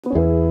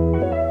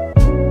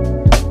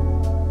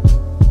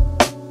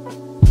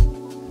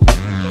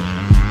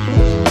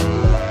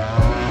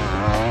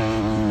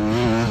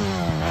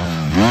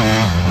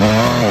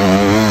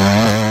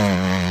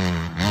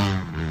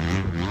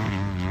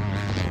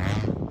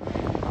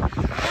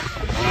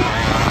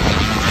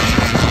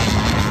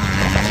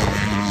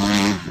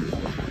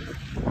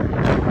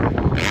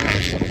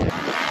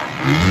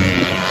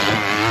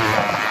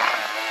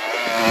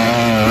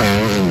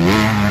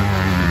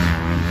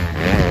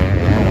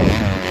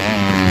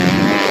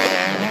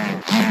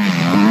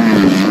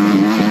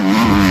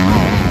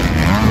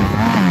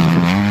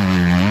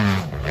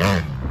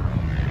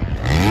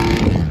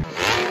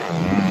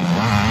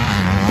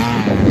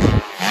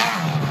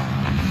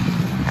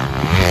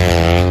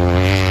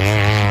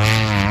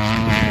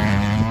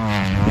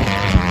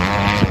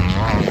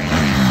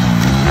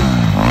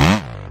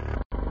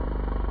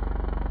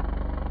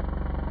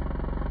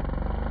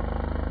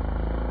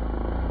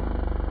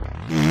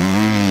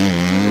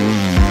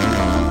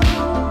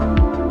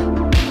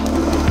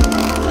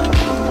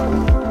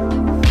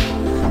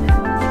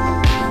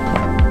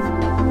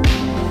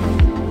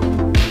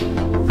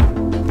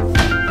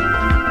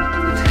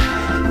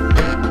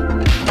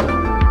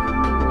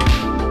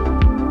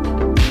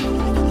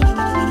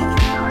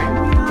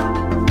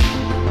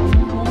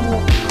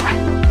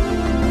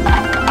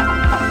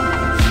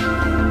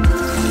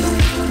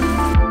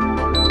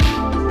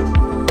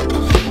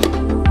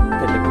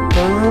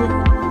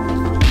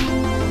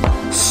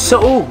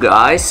So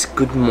guys,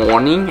 good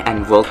morning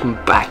and welcome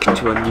back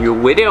to a new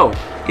video.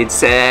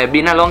 It's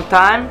been a long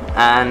time,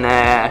 and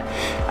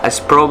as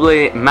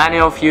probably many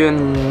of you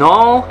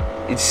know,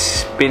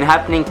 it's been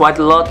happening quite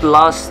a lot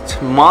last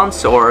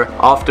month, or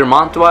after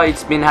Mantua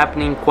it's been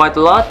happening quite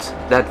a lot.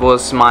 That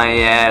was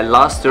my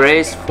last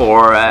race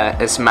for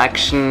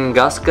Smaction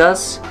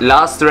Gasgas.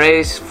 Last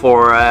race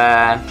for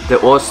the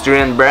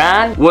Austrian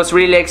brand. Was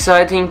really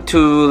exciting to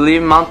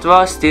leave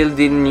Mantua. Still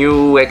didn't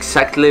know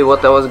exactly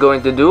what I was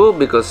going to do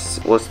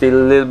because was still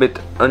a little bit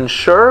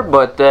unsure,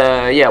 but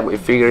yeah, we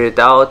figured it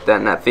out,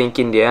 and I think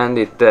in the end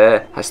it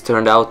has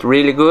turned out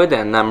really good,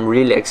 and I'm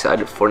really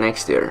excited for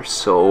next year.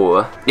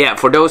 So yeah,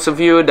 for those of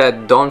you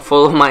that don't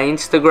follow my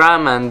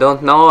Instagram and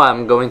don't know,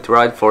 I'm going to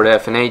ride for the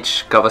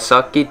FNH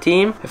Kawasaki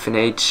team.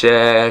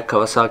 FNH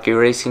Kawasaki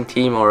racing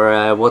team,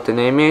 or what the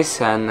name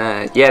is,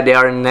 and yeah, they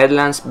are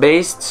Netherlands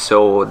based,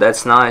 so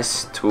that's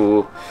nice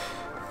to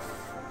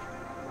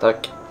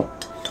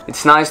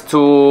it's nice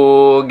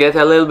to get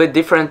a little bit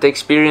different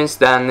experience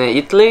than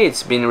Italy.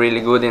 It's been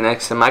really good in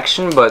XM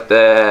Action, but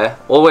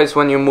always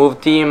when you move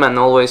team and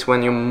always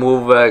when you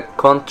move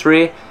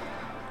country,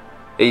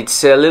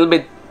 it's a little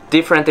bit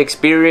different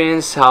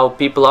experience, how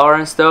people are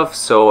and stuff,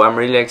 so I'm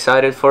really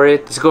excited for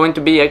it. It's going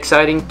to be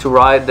exciting to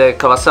ride the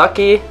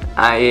Kawasaki.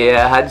 I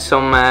had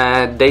some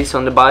days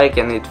on the bike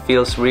and it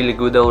feels really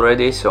good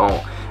already, so I'm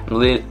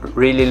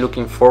really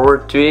looking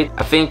forward to it.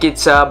 I think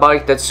it's a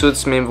bike that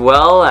suits me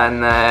well,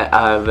 and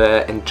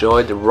I've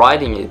enjoyed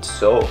riding it.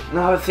 So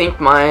now I think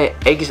my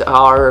eggs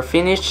are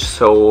finished,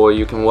 so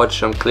you can watch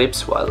some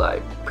clips while I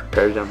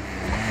prepare them.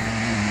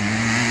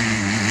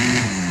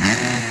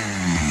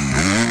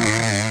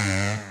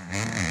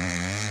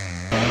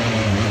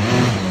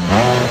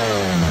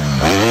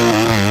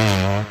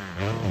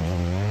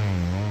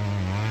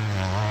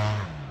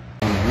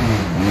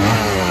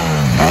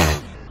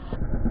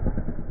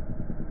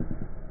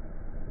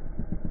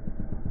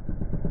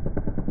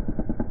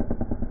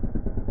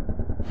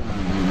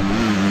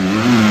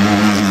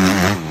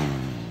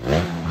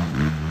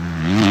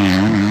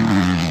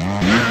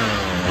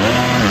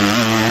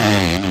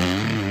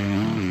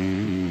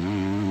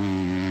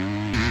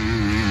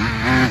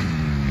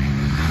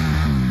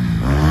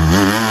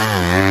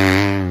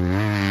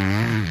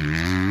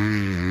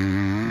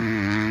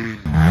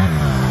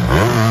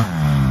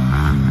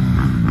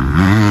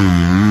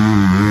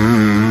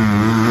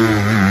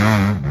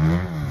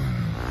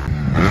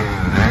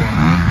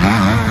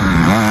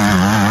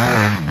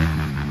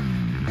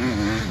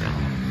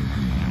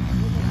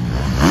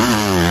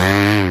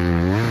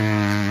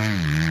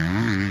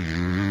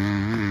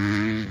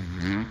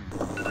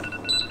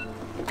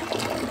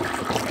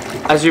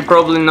 As you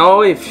probably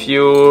know, if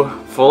you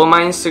follow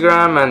my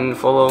Instagram and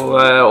follow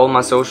all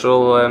my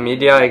social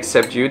media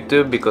except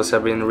YouTube, because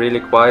I've been really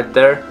quiet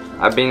there.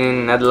 I've been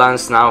in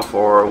Netherlands now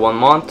for 1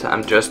 month.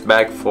 I'm just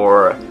back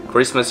for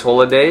Christmas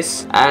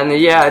holidays, and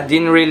yeah, I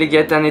didn't really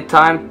get any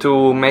time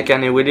to make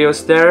any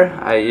videos there.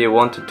 I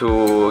wanted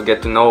to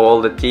get to know all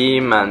the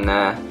team, and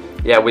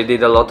yeah, we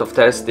did a lot of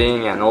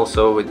testing, and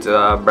also with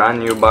a brand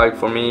new bike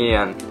for me,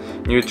 and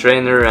new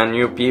trainer and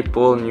new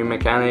people, new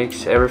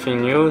mechanics,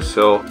 everything new,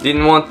 so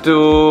didn't want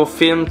to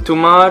film too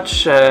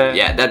much.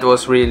 Yeah, that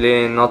was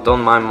really not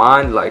on my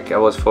mind, like I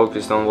was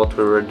focused on what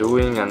we were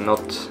doing and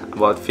not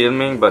about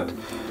filming, but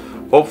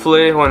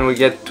hopefully when we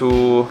get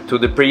to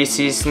the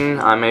pre-season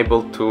I'm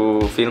able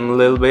to film a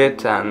little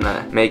bit and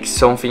make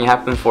something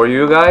happen for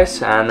you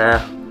guys, and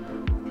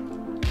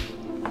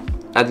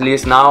at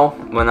least now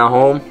when I'm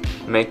home,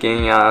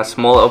 making a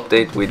small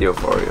update video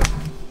for you.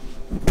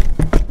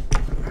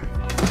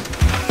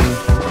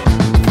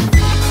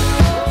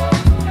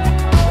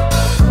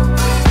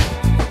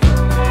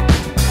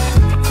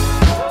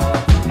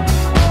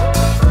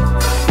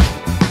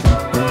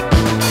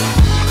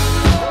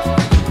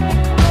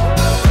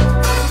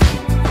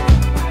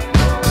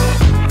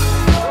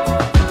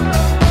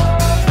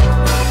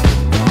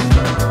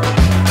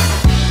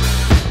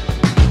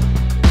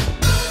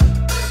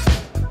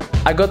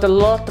 I got a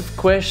lot of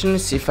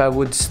questions if I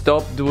would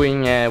stop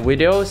doing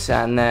videos,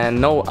 and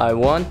no, I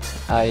won't.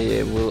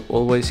 I will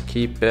always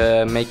keep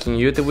making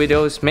YouTube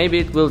videos. Maybe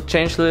it will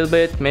change a little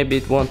bit, maybe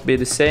it won't be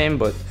the same,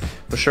 but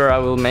for sure I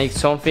will make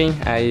something.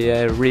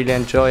 I really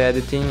enjoy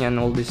editing and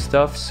all this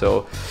stuff,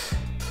 so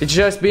it's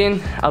just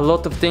been a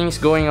lot of things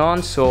going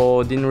on,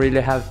 so didn't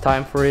really have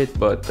time for it,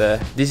 but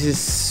this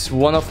is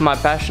one of my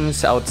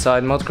passions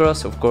outside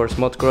motocross. Of course,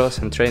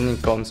 motocross and training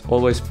comes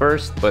always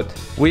first, but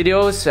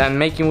videos and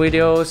making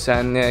videos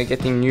and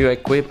getting new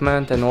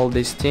equipment and all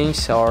these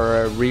things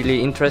are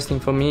really interesting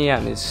for me,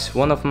 and it's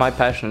one of my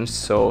passions,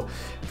 so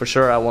for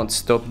sure I won't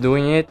stop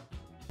doing it.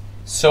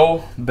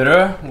 So,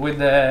 brød with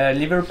the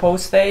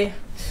leverpostej.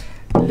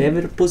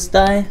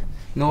 Leverpostej?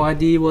 No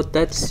idea what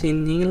that's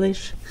in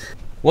English.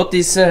 What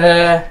is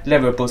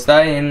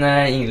leverpostej in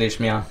English,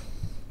 Mia?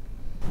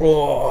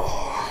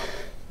 Oh.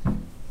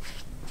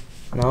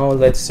 Now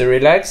let's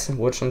relax,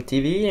 watch some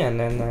TV, and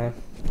then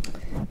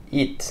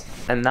eat.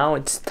 And now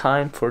it's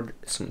time for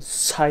some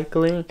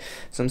cycling,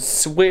 some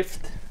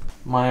Swift.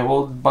 my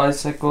old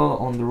bicycle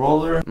on the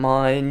roller.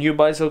 My new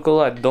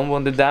bicycle, I don't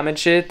want to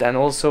damage it, and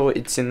also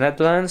it's in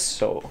Netherlands,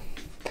 so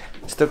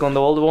stuck on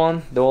the old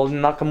one, the old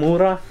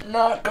Nakamura.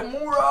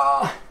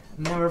 Nakamura!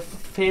 Never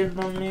failed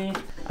on me.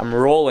 I'm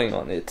rolling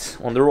on it,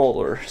 on the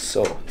roller,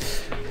 so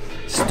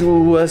let's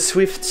do a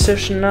Swift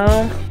session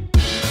now.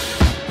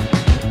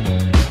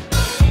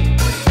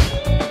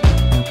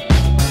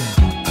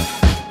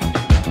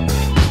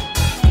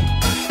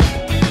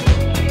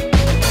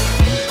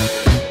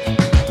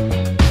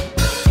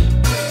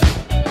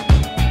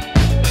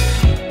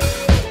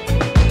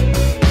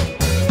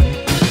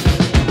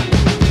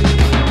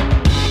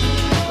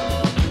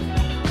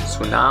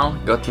 Now,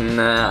 gotten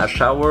a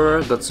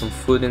shower, got some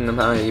food in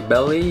my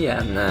belly,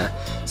 and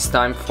it's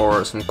time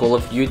for some Call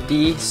of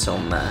Duty,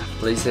 some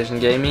PlayStation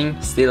gaming.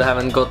 Still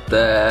haven't got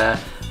the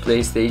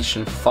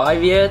PlayStation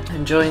 5 yet.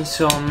 Enjoying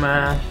some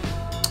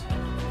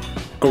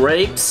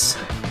grapes.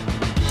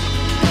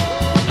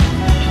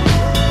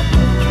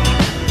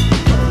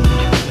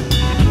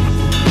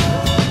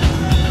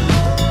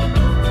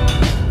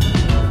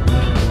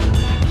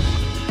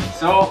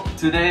 So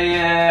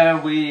today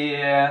we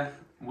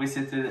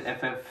visited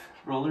FF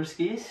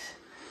Rollerskis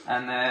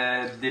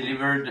and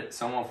delivered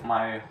some of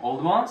my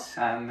old ones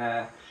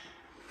and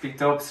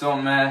picked up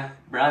some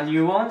brand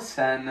new ones,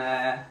 and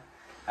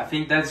I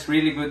think that's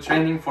really good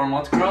training for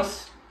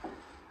motocross.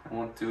 I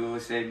want to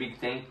say a big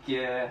thank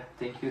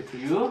you to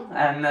you,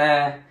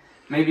 and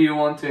maybe you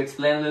want to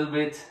explain a little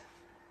bit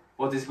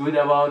what is good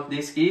about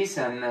these skis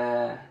and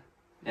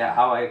yeah,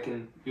 how I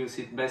can use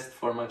it best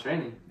for my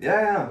training.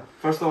 Yeah.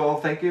 First of all,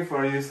 thank you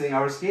for using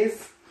our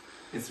skis.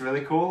 It's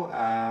really cool.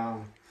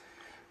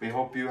 We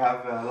hope you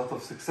have a lot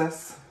of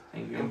success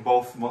in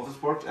both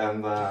motorsport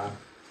and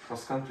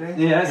cross country.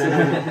 Yes.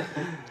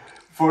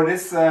 For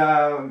this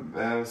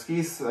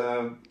skis,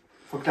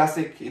 for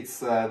classic, it's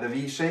the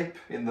V shape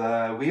in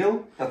the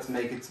wheel that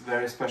make it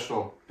very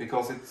special,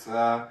 because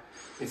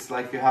it's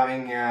like you're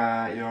having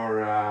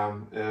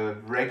your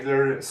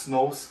regular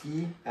snow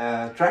ski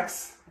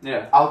tracks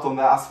out on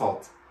the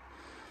asphalt.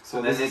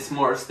 So then it's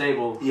more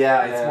stable.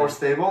 Yeah, it's more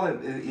stable.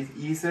 It's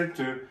easier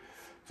to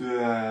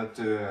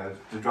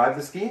drive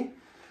the ski,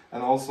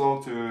 and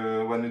also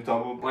to when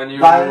you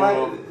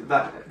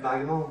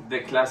diagonal the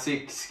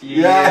classic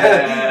ski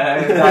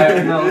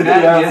diagonal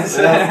guy. Yes.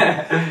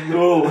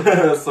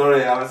 Cool.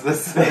 Sorry, I was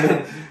just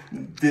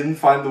didn't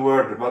find the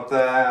word, but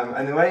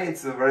anyway,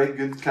 it's a very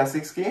good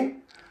classic ski,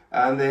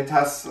 and it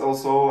has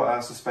also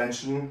a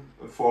suspension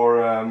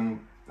for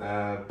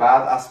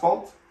bad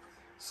asphalt,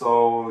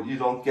 so you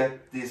don't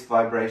get these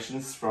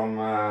vibrations from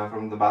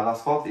the bad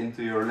asphalt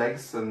into your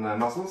legs and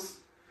muscles.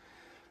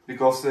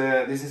 Because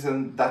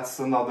that's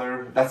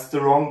the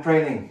wrong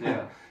training.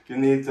 Yeah. You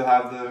need to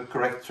have the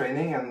correct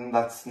training, and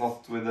that's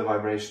not with the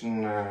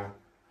vibration.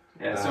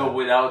 So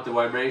without the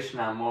vibration,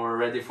 I'm more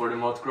ready for the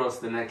motocross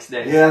the next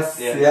day.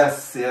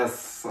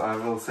 Yes, I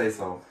will say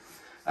so.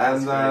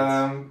 And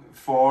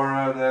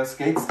for the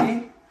skate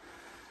ski,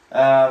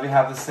 we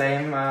have the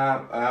same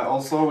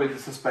also with the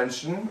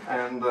suspension,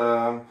 and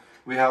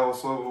we have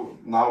also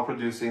now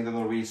producing the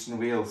Norwegian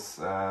wheels,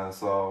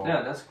 so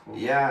yeah, that's cool.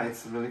 Yeah,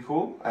 it's really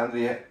cool, and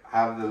we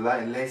have the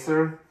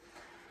laser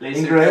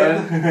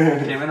engraved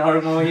Kevin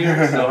Horgmo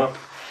here, so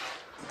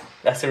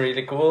that's a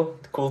really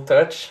cool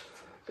touch.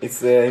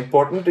 It's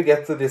important to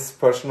get to this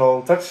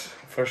personal touch.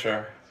 For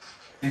sure.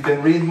 You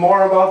can read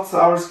more about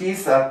our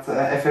skis at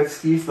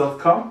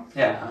ffskis.com.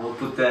 Yeah, I will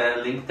put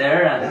the link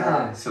there,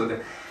 and so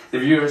the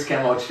viewers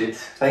can watch it.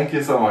 Thank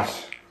you so much.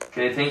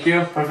 Okay, thank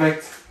you.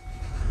 Perfect.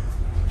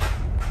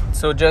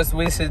 So just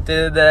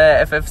visited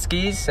FF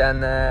skis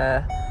and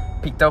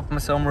picked up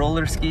some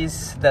roller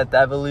skis that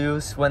I will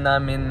use when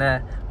I'm in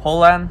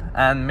Holland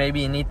and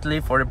maybe in Italy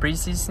for the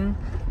preseason.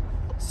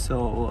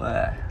 So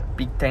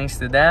big thanks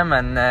to them,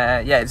 and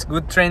yeah, it's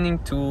good training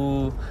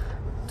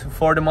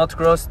for the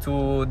motocross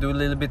to do a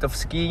little bit of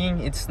skiing.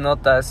 It's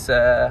not as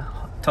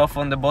tough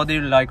on the body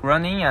like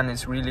running, and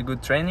it's really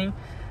good training.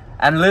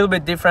 And a little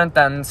bit different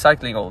than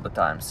cycling all the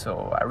time,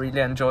 so I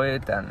really enjoy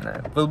it, and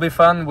it will be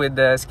fun with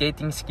the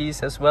skating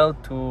skis as well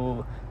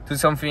to do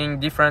something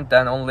different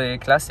than only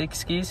classic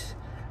skis,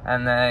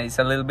 and it's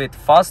a little bit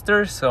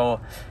faster, so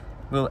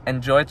we'll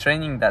enjoy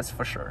training, that's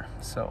for sure.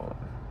 So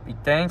big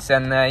thanks,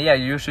 and yeah,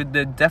 you should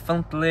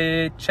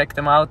definitely check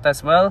them out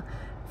as well.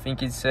 I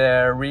think it's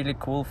really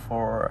cool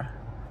for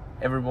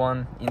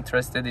everyone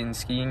interested in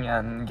skiing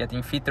and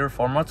getting fitter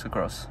for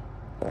motocross.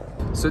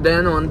 So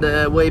then on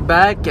the way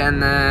back,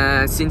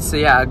 and since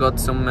I got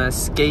some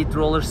skate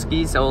roller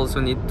skis, I also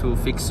need to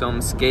fix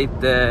some skate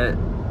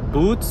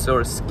boots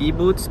or ski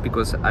boots,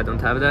 because I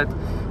don't have that.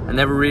 I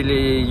never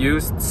really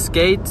used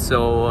skate,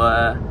 so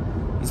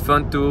it's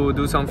fun to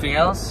do something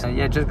else.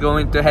 Yeah, just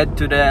going to head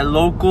to the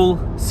local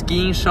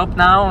skiing shop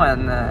now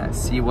and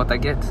see what I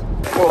get.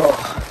 Whoa.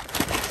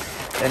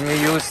 Then we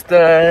used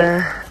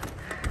a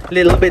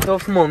little bit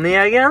of money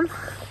again.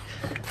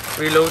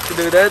 We love to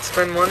do that,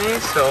 spend money,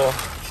 so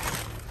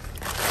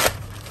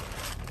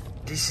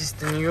this is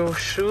the new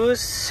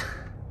shoes.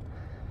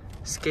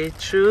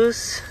 skate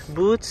shoes,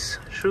 boots,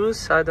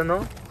 shoes, I don't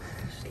know.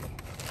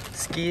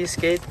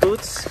 Skate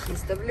boots.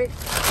 Skistøvler.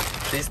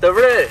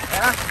 Skistøvler!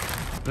 Ja.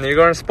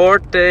 Nygården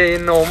Sport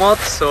in Åmot,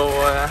 so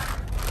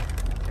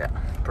yeah,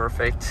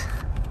 perfect.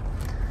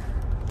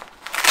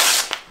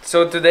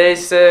 So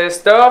today's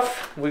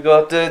stuff, we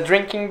got the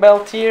drinking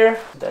belt here,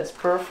 that's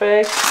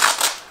perfect.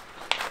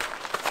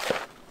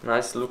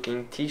 Nice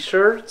looking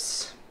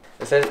t-shirts,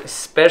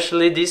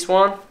 especially this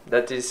one,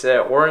 that is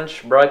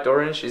orange, bright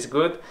orange, is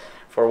good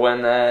for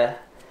when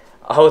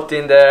out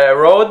in the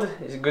road,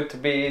 it's good to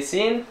be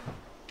seen.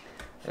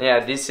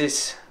 Yeah, this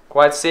is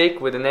quite sick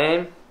with the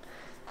name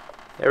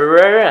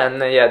Everywhere,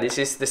 and yeah, this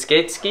is the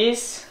skate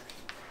skis,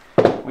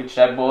 which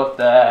I bought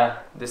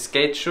the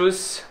skate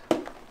shoes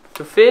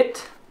to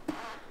fit.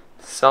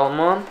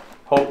 Salmon,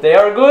 hope they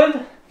are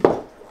good.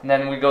 And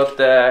then we got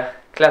the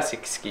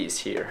classic skis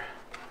here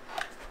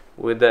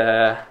with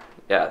the,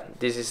 yeah,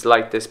 this is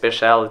like the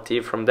specialty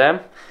from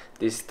them,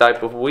 this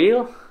type of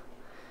wheel,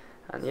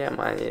 and yeah,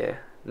 my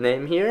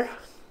name here.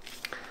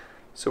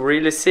 So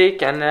really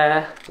sick,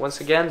 and once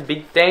again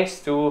big thanks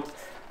to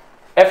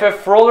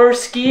FF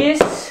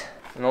Rollerskis,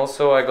 and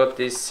also I got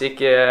these sick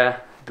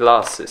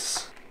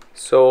glasses.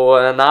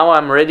 So now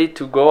I'm ready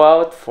to go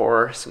out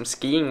for some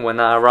skiing when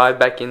I arrive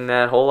back in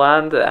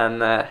Holland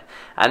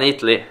and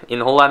Italy.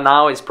 In Holland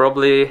now it's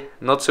probably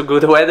not so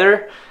good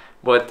weather,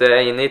 but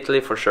in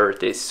Italy for sure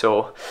it is.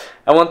 So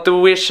I want to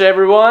wish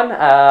everyone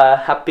a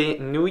happy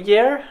new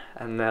year,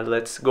 and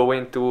let's go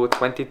into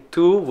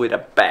 22 with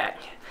a bang.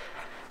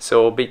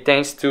 So big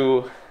thanks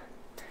to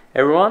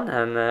everyone,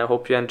 and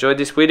hope you enjoyed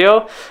this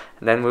video,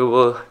 and then we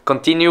will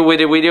continue with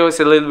the videos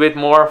a little bit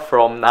more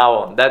from now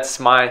on. That's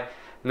my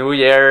New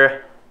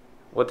Year,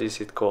 what is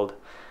it called?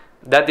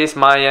 That is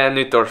my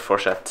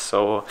nyttårsforsett,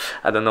 so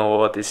I don't know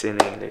what is in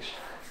English.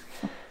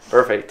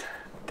 Perfect,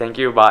 thank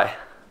you, bye.